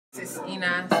This is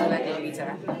inner solar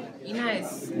generator. Inner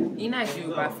is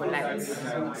Yoruba for light.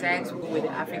 So I to go with the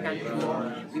African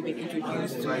people. We've been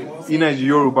introduced to Inner is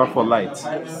Yoruba for light.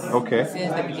 Okay.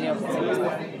 since the beginning of the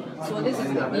semester. So this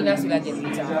is the inner solar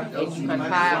generator, and you can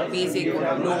power basic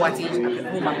low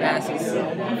wattage home appliances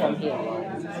from here.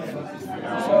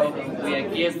 We are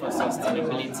geared for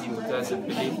sustainability because we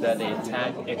believe that the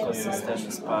entire ecosystem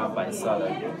is powered by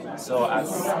solar. So as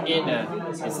INA,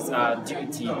 it's our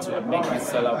duty to make the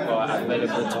solar power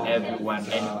available to everyone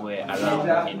anywhere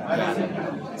around in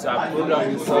Ghana. So our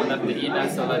program is called the INA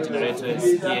solar generator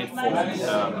is geared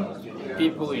for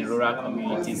people in rural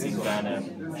communities in Ghana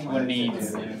who need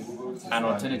an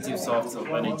alternative source of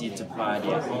energy to power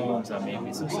their homes and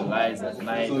maybe socialize at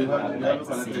night and have night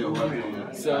to see.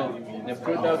 So the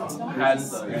product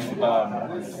has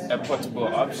a portable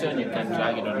option. You can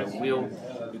drag it on a wheel.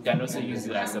 You can also use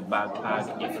it as a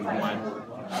backpack if you want.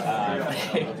 You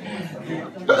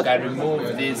can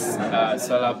remove this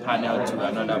solar panel to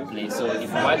another place. So if you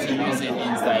want to use it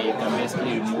inside, you can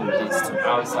basically remove this to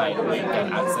outside where you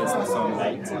can access the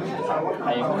sunlight.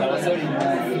 And you can also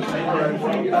remove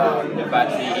the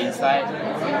battery inside,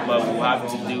 but we'll have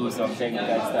to do some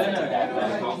technical stuff to that.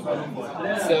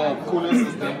 So,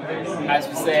 as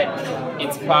we said,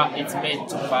 it's made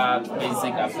to power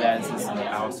basic appliances in the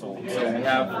household. So we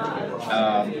have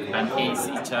an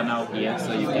AC channel here,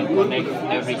 so you can connect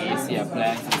every AC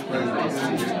appliance through these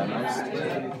two channels.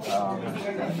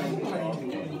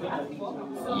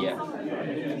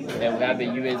 Then we have a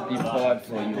USB port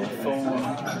for your phone.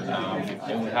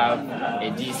 Then we have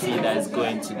a DC that is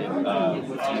going to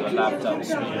your laptop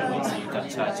straight away, so you can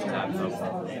charge your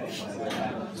laptop.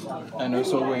 And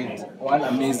also, one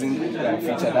amazing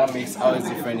feature that makes ours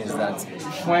different is that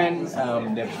when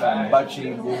the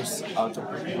battery goes out of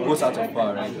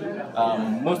power, right?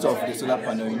 Most of the solar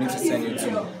panel you need to send it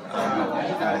to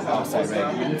outside,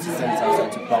 right? You need to send it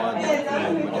outside to power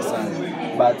with the sun.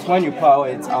 But when you power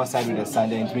it outside with the sun,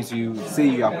 then it means you say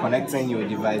you are connecting your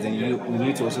device, and you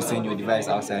need to also send your device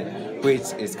outside,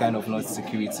 which is kind of not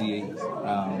security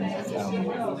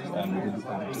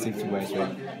safety wise,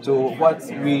 right? So what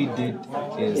we did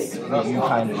is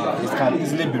it can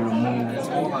easily be removed.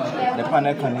 The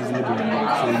panel can easily be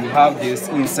removed. So you have this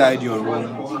inside your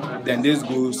room, then this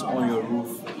goes on your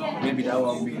roof. Maybe this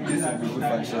will be good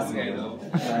for Ashesi.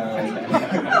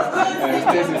 It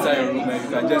stays inside your room, and you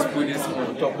can just put this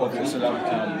on top of your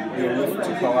roof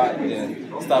to power the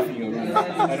stuff in your room.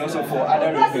 And also for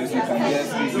other repairs, you can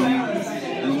just easily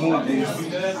remove this.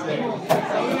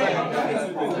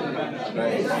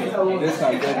 Right. This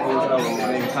can get goes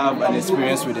when you have an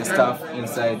experience with the stuff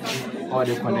inside all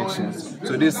the connections.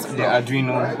 So this the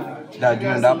Arduino that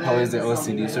powers the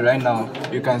LCD. So right now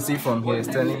you can see from here it's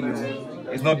telling you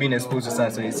it's not being exposed to sun,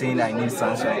 so it's saying I need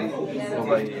sunshine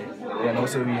over here. And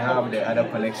also we have the other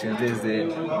connections. There's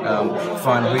the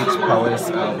fan which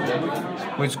powers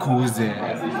which cools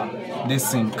this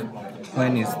sink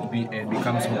when it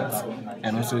becomes hot.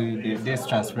 And also this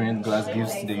transparent glass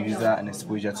gives the user an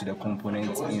exposure to the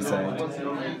components inside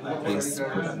this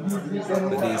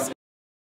product.